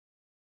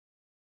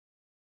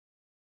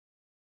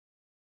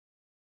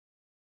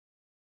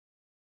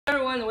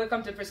everyone,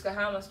 welcome to Prisca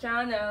Hama's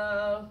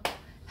channel.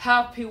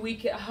 Happy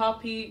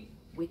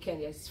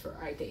weekend, yes, for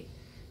Friday.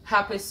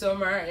 Happy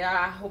summer. Yeah,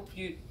 I hope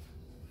you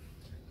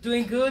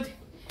doing good.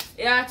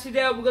 Yeah,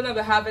 today we're gonna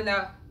be having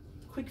a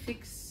quick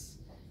fix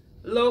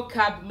low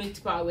carb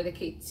meat pie with the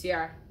kids.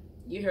 Yeah,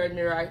 you heard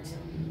me right.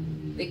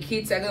 The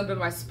kids are gonna be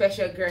my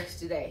special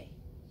guests today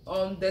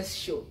on this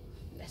show.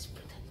 Let's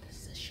pretend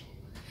this is a show.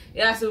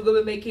 Yeah, so we're gonna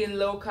be making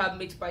low carb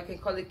meat pie. You can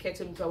call it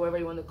keto meat pie, whatever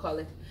you want to call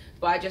it,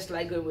 but I just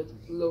like going with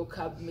low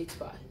carb meat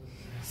pie.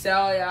 So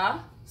yeah,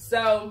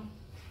 so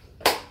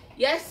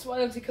yes, why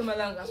don't you come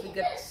along as we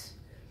get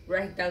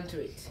right down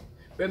to it.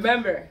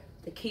 Remember,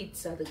 the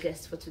kids are the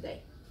guests for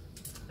today.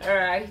 All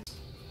right,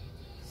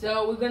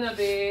 so we're gonna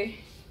be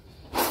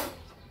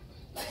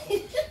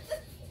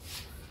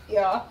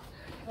yeah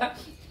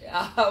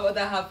what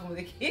that happened with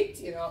the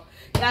kids, you know.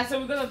 Yeah, so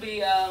we're gonna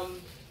be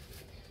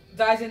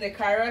dicing the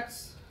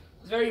carrots.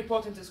 It's very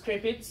important to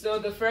scrape it. So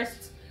the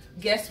first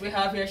guest we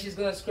have here, she's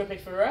gonna scrape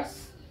it for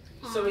us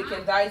so we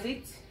can dice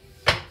it.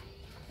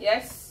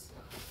 Yes,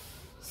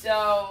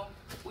 so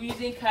we're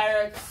using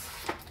carrots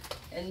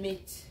and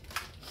meat.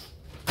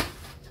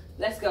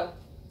 Let's go.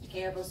 You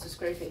can help us to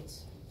scrape it.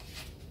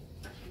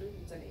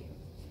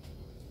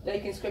 Then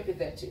you can scrape it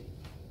there too.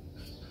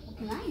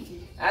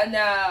 And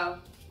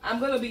I'm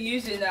gonna be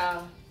using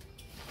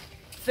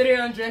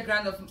 300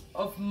 grams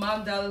of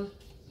mandel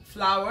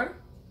flour.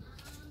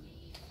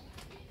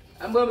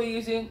 I'm gonna be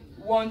using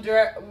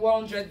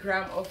 100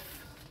 grams of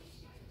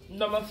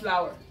normal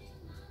flour.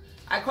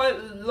 I call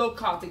it low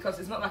carb because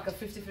it's not like a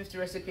 50-50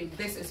 recipe.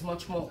 This is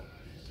much more.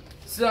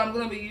 So I'm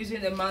gonna be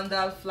using the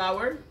mandel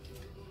flour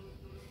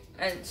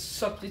and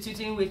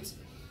substituting with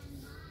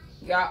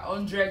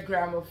 100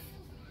 grams of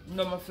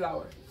normal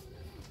flour.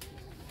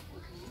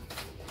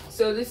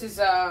 So this is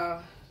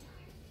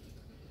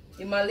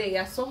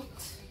Himalaya salt,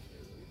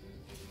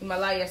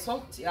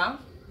 yeah,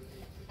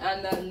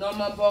 and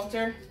normal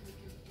butter.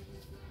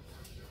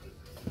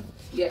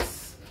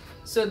 Yes,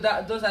 so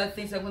those are the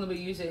things I'm going to be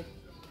using.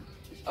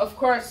 Of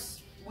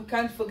course, we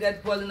can't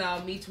forget boiling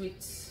our meat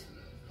with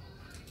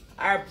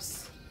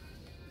herbs.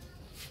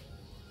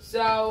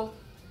 So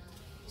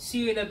see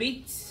you in a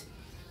bit.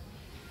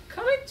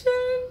 Coming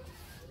soon.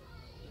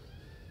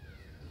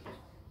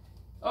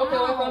 Okay,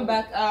 welcome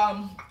back.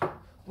 I'm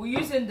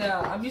using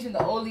the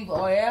olive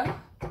oil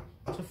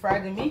to fry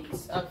the meat.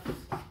 I've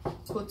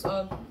put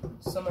on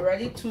some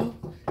already, 2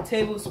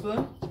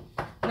 tablespoons.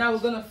 Now we're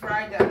gonna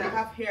fry that. And I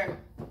have here,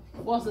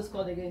 what's this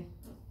called again?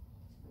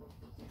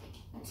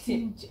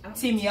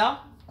 Timian.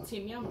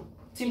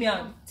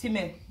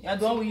 Yeah,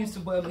 the one we used to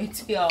boil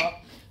meat. Yeah.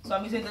 So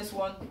I'm using this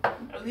one.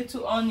 A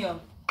little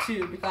onion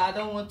too, because I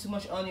don't want too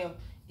much onion.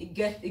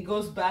 It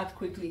goes bad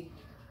quickly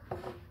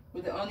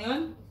with the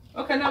onion.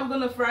 Okay, now we're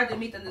gonna fry the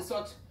meat and the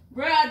salt.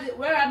 Where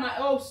are my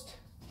oats?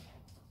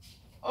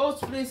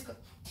 Oats, please.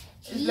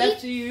 It's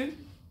left to you.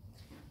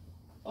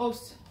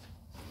 Oats.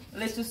 A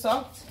little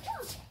salt.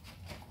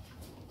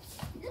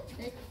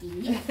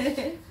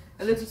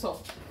 A little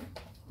salt.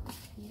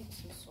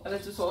 A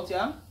little salt,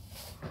 yeah.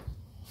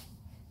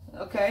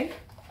 Okay.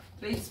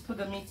 Please put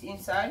the meat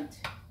inside.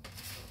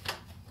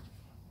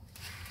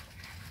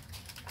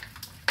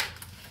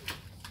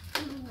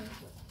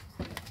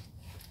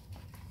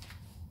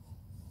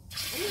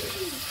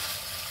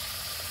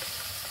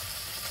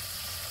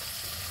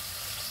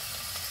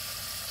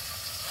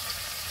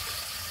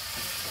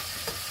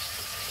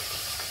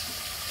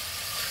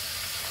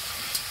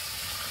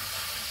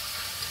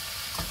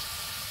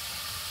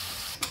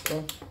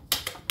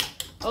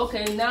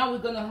 Okay, now we're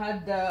gonna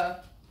add the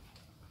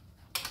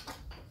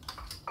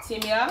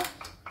timian.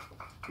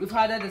 We've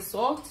added the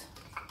salt.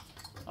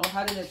 I'm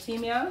adding the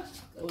timian.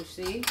 We'll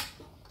see.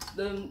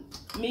 The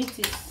meat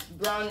is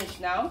brownish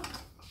now.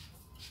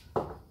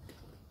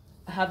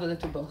 I have a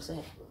little box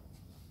here.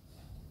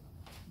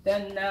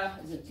 Then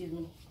excuse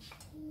me.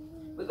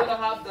 We're gonna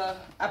have the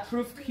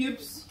approved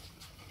cubes.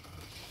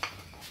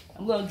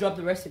 I'm gonna drop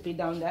the recipe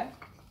down there,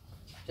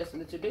 just a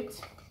little bit.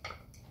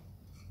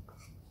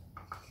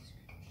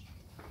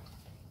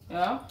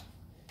 Yeah.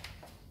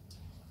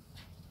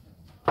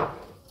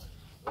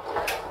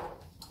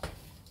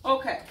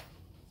 Okay.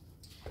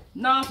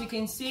 Now, if you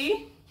can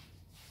see,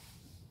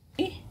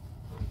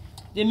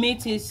 the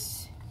meat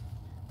is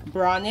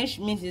brownish,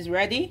 meat is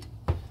ready.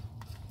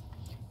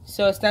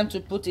 So it's time to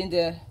put in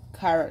the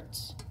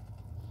carrots.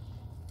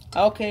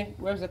 Okay,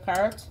 where's the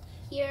carrot?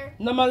 Here.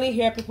 Normally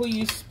here people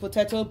use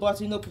potato,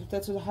 but you know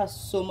potato has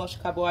so much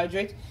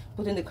carbohydrate.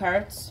 Put in the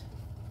carrots.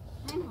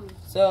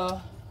 So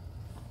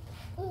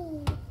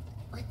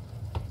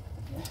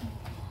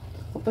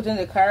put in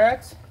the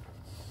carrots.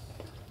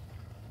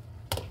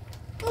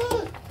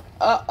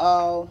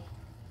 Uh-oh.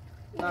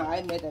 No,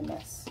 I made a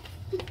mess.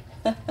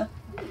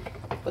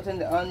 Put in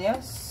the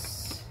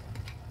onions.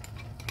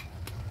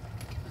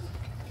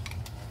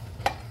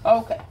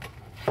 Okay.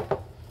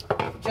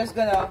 Just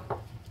gonna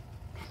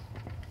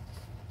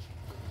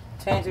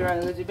turn it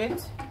around a little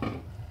bit.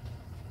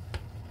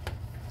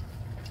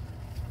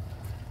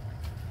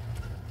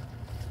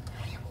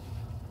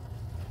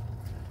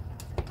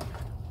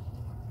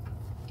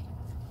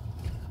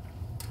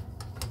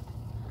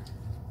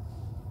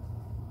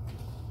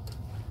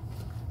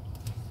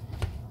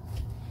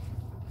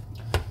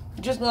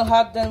 Just gonna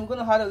add, then we're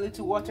gonna add a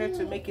little water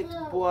to make it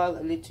boil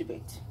a little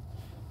bit.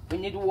 We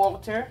need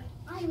water.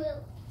 I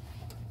will.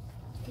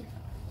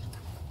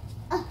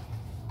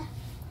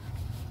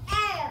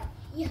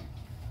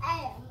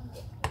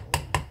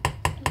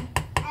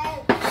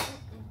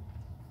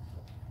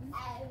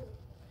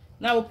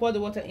 Now we'll pour the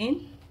water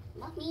in.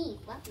 Not me.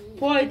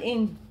 Pour it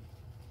in.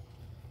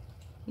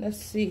 Let's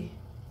see.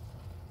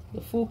 The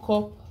full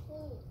cup.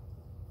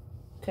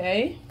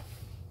 Okay.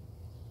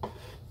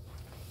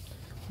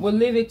 We'll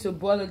leave it to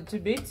boil a little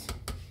bit.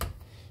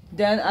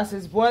 Then as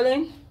it's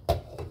boiling,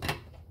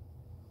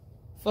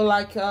 for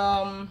like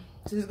so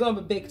it's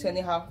gonna be baked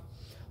anyhow.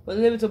 We'll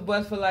leave it to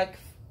boil for like,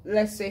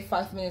 let's say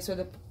 5 minutes, so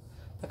the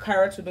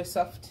carrots will be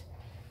soft.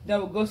 Then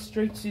we'll go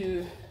straight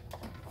to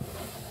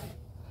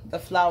the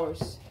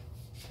flowers.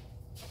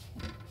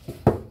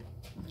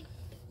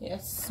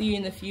 Yes, see you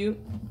in a few.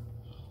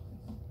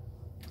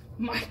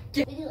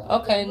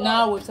 Okay,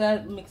 now we'll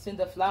start mixing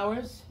the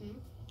flowers.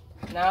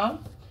 Now,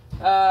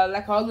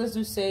 like I always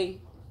do say,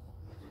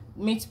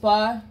 meat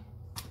pie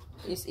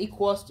is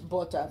equals to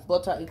butter.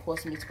 Butter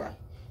equals meat pie.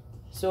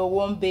 So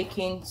 1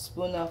 baking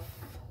spoon of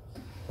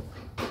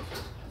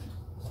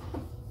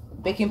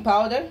baking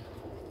powder,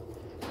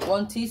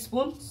 1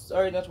 teaspoon,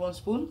 sorry, not 1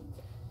 spoon.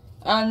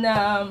 And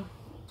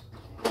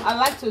I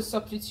like to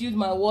substitute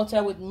my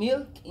water with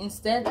milk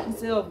instead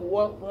of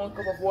 1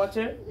 cup of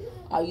water.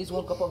 I use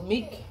 1 cup of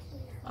milk,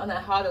 and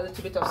I add a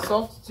little bit of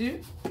salt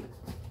too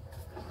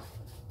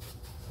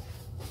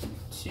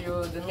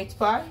to the meat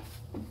pie.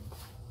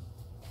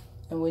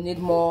 And we need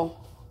more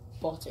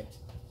butter.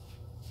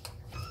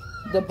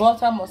 The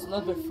butter must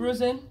not be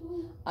frozen,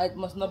 and it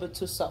must not be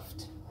too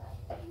soft.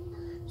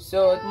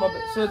 So it must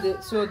be,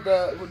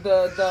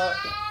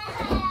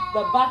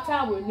 the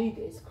butter we need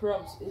is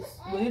crumbs.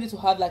 We need it to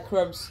have like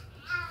crumbs.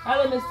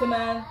 Hello, Mr.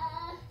 Man.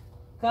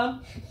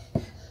 Come.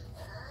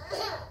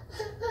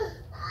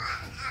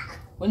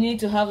 We need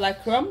to have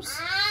like crumbs.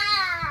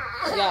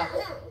 Yeah.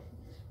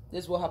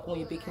 This is what happens when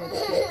you're baking with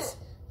the plates.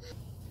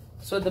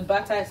 So the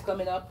batter is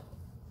coming up.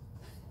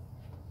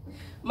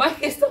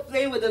 Mike, stop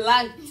playing with the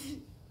light.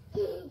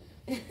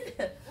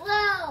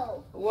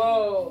 Whoa.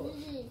 Whoa.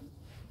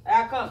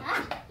 Come.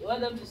 You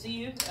want them to see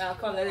you?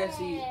 Come, let them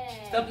see you.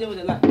 Stop playing with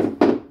the light.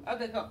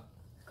 Okay, come.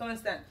 Come and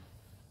stand.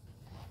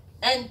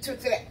 And to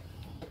today.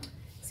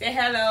 Say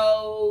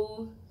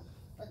hello.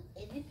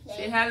 Is it plain?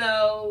 Say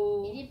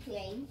hello. Is it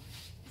plain?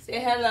 Say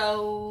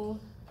hello.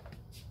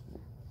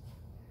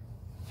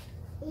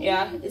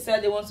 Yeah, he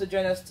said they want to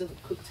join us to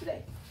cook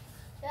today.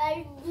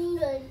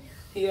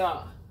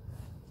 Yeah.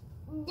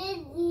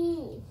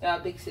 Yeah,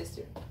 big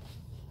sister.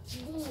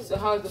 So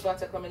how is the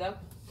butter coming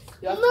up?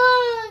 You have to,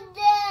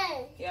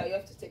 yeah, you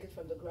have to take it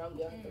from the ground,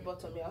 yeah, the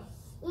bottom, yeah.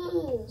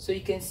 So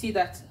you can see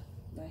that.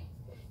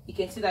 You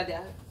can see that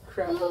there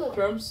are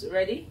crumbs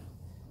ready.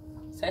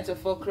 Signs of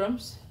 4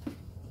 crumbs.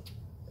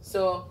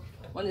 So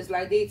when it's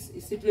like this,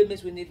 it simply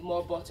means we need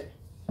more butter.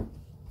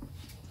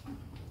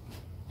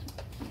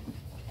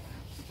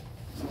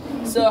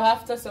 So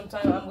after some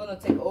time, I'm gonna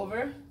take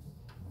over.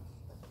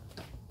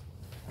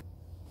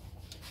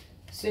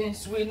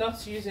 Since we're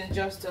not using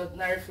just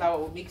ordinary flour,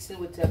 we're mixing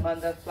with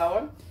mandel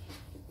flour.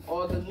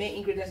 Or the main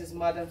ingredients is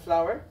mandel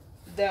flour.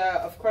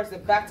 Of course, the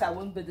batter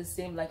won't be the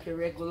same like a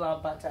regular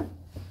batter,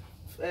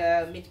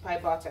 meat pie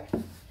batter.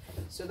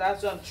 So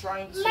that's what I'm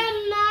trying to.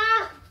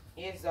 Mama.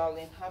 Yes,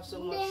 darling. Have so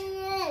much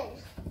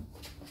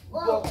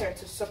butter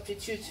to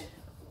substitute.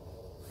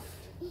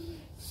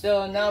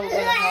 So now we're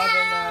gonna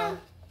have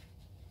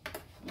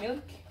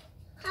milk,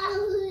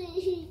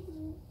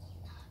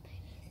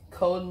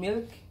 cold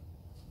milk.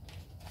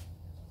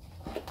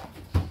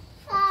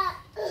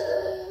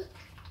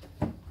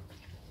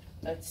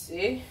 Let's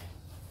see.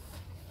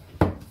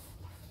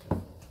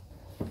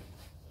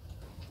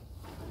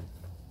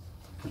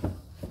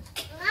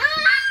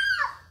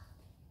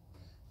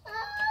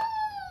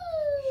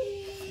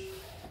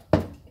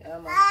 Yeah,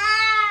 man.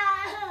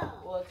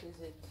 What is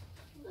it?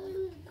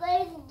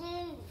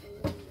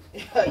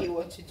 Yeah, you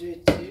want to do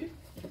it too?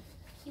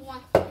 He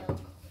wants milk.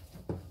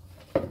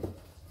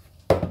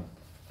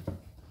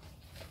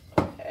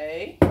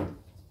 Okay.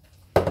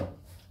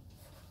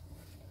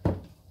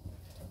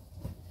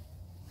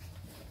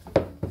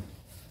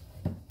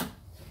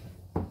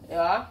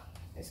 Yeah,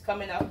 it's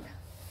coming up.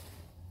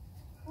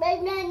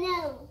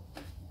 Banana.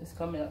 It's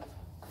coming up.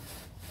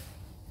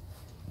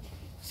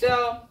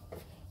 So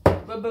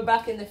we'll be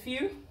back in a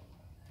few.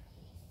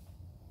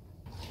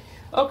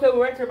 Okay,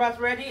 we're about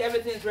ready.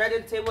 Everything is ready.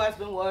 The table has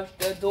been washed.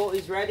 The dough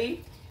is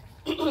ready.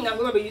 I'm going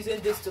to be using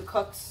this to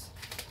cut,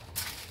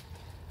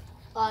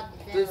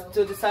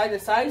 to decide the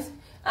size.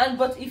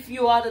 But if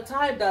you are the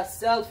type that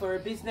sells for a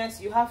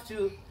business, you have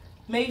to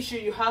make sure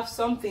you have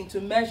something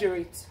to measure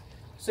it,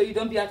 so you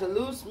don't be able to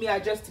lose. Me, I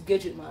just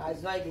gauge it, my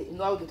eyes. Now you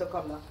know how to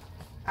come now.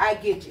 I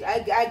gauge it.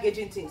 I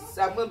gauging things.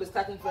 So I'm going to be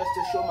starting first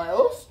to show my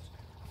host,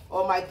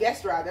 or my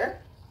guest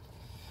rather.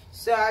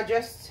 So I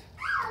just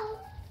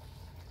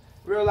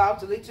roll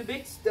out a little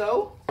bit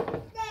dough.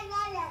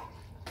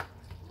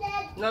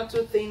 Not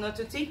too thin, not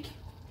too thick.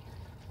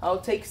 I'll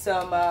take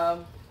some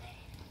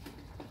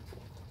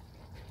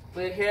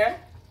with here.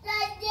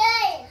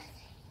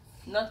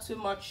 Not too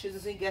much, it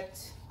doesn't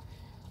get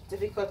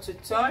difficult to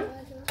turn.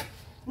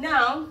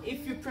 Now,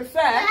 if you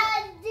prefer,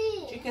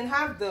 you can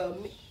have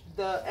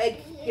the egg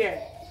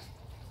here,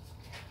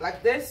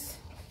 like this,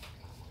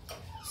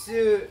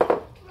 to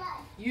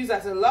use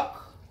as a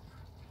lock,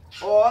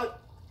 or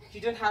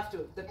you don't have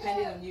to,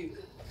 depending on you.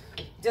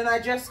 Then I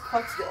just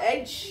cut the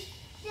edge.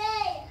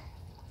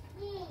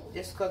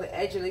 Just cut the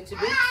edge a little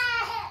bit.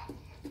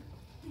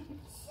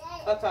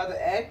 Cut out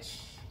the edge.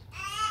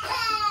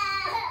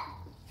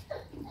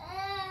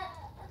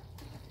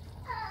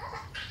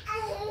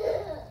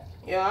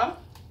 Yeah.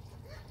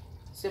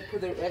 So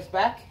put the rest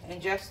back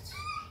and just.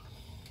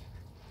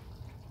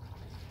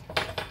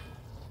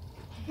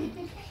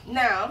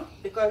 Now,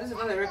 because this is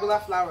not a regular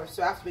flour,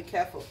 so I have to be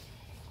careful.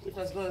 If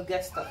it's going to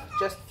get stuck,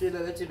 just do it a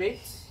little bit.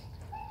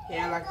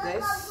 Here, like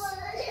this.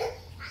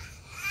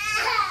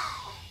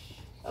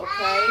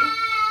 Okay.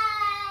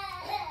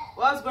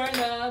 What's going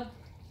on?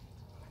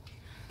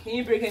 Can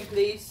you bring him,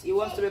 please? He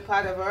wants to be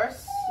part of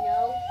us.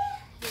 No,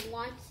 he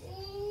wants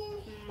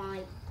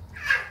my.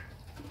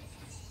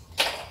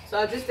 So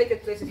I'll just take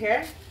it, place it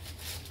here.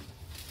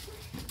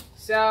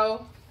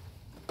 So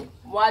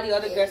while the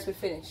other girls will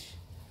finish,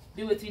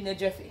 do it in a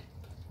jiffy.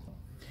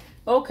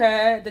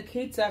 Okay, the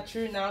cakes are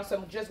through now, so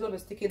I'm just going to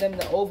be sticking them in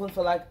the oven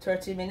for like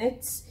 30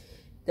 minutes.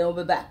 Then we'll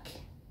be back.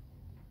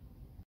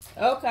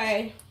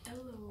 Okay.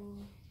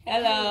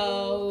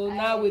 Hello.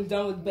 Now we're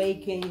done with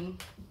baking.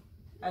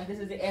 And this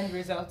is the end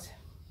result.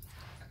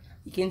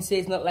 You can see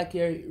it's not like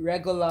your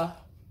regular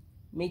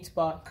meat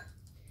pie.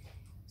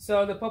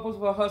 So the purpose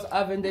for us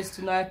having this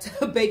tonight,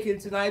 baking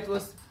tonight,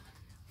 was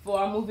for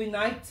our movie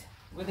night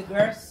with the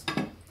girls.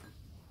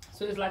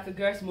 So it's like a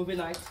girls movie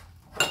night.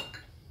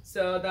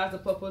 So that's the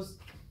purpose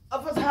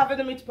of us having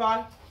the meat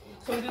pie.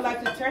 So would you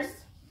like to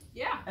taste?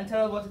 Yeah. And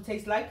tell us what it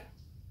tastes like?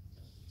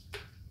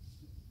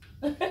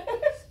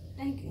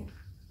 Thank you.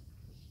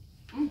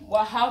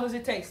 Well, how does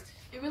it taste?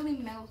 It really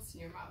melts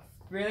in your mouth.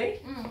 Really?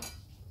 Mm.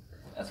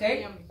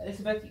 Okay. Yummy.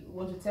 Elizabeth, you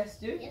want to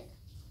test too? Yes.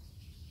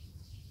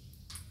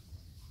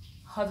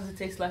 How does it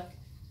taste like?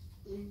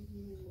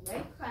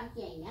 Very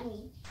crunchy and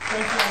yummy.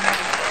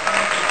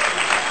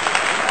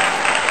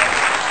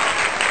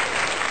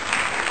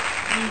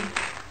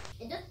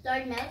 It just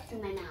started melting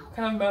in my mouth.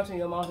 Kind of melting in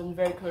your mouth and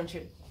very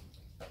crunchy.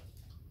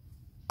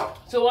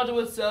 So what do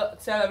we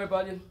tell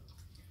everybody?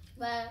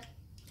 But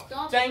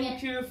don't Thank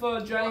forget you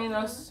for joining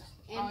us.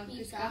 and Please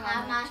pizza go have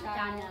have my my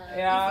channel. channel.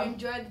 Yeah. If you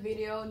enjoyed the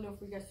video, don't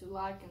forget to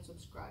like and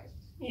subscribe.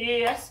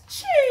 Yes.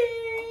 Cheese.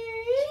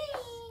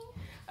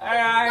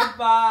 Alright,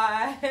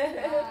 bye.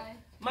 Bye.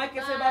 Mike,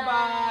 say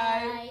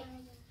bye-bye.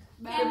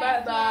 Bye. Say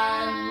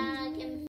bye-bye.